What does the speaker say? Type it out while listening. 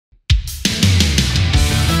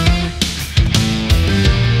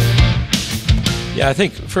Yeah, I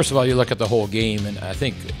think first of all you look at the whole game, and I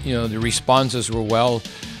think the responses were well.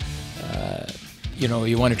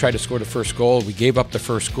 You want to try to score the first goal. We gave up the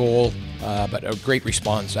first goal, but a great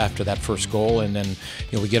response after that first goal, and then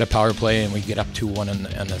we get a power play and we get up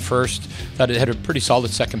 2-1 in the first. Thought it had a pretty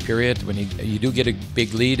solid second period when you do get a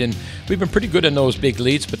big lead, and we've been pretty good in those big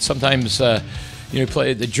leads, but sometimes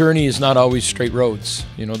the journey is not always straight roads.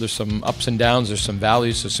 There's some ups and downs, there's some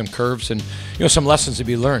valleys, there's some curves, and some lessons to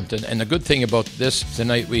be learned. And the good thing about this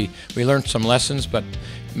tonight, we learned some lessons, but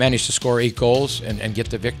managed to score 8 goals and get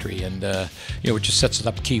the victory. And which just sets it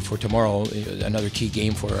up key for tomorrow, another key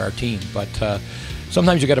game for our team. But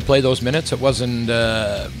sometimes you got to play those minutes. It wasn't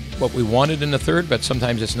what we wanted in the third, but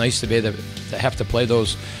sometimes it's nice to be able to have to play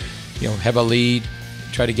those. Have a lead,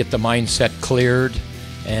 try to get the mindset cleared,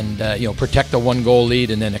 and protect the 1-goal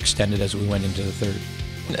lead and then extend it as we went into the third.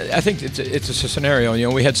 I think it's a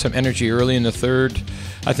scenario. We had some energy early in the third.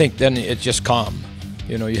 I think then it's just calm.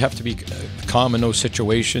 You have to be calm in those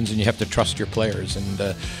situations, and you have to trust your players.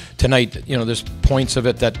 And tonight, there's points of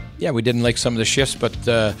it that, we didn't like some of the shifts, but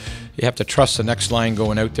you have to trust the next line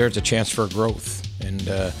going out there. It's a chance for growth. And,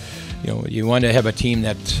 you want to have a team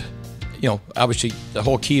that, obviously the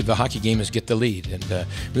whole key of the hockey game is get the lead. And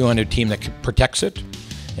we want a team that protects it.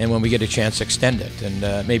 And when we get a chance, extend it.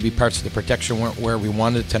 And maybe parts of the protection weren't where we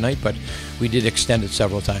wanted it tonight, but we did extend it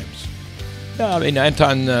several times. I mean,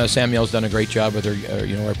 Anton Samuel's done a great job with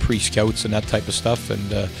our pre-scouts and that type of stuff,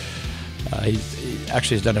 and he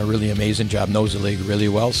actually has done a really amazing job, knows the league really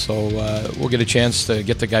well. So we'll get a chance to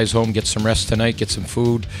get the guys home, get some rest tonight, get some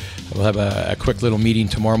food. We'll have a quick little meeting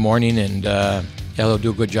tomorrow morning, and they'll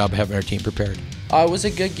do a good job having our team prepared. It was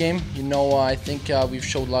a good game. I think we've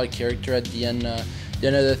showed a lot of character at the end. The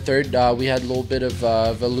end of the third, we had a little bit of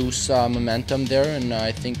a loose momentum there, and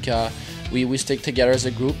I think we stick together as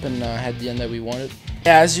a group and had the end that we wanted.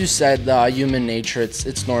 Yeah, as you said, human nature,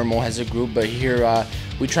 it's normal as a group, but here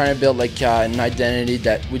we're trying to build an identity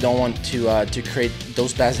that we don't want to create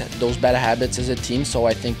those bad habits as a team. So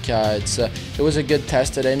I think it was a good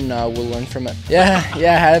test today, and we'll learn from it. Yeah, I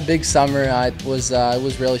had a big summer. It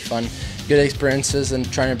was really fun. Good experiences, and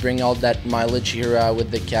trying to bring all that mileage here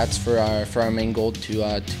with the Cats for our main goal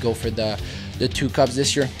to go for the 2 cups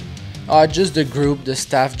this year. Just the group, the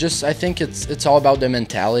staff. I think it's all about the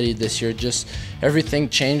mentality this year. Just everything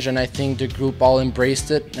changed, and I think the group all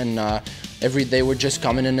embraced it. And every day we're just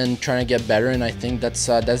coming in and trying to get better. And I think that's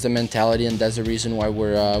the mentality, and that's the reason why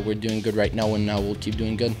we're doing good right now, and we'll keep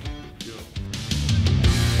doing good.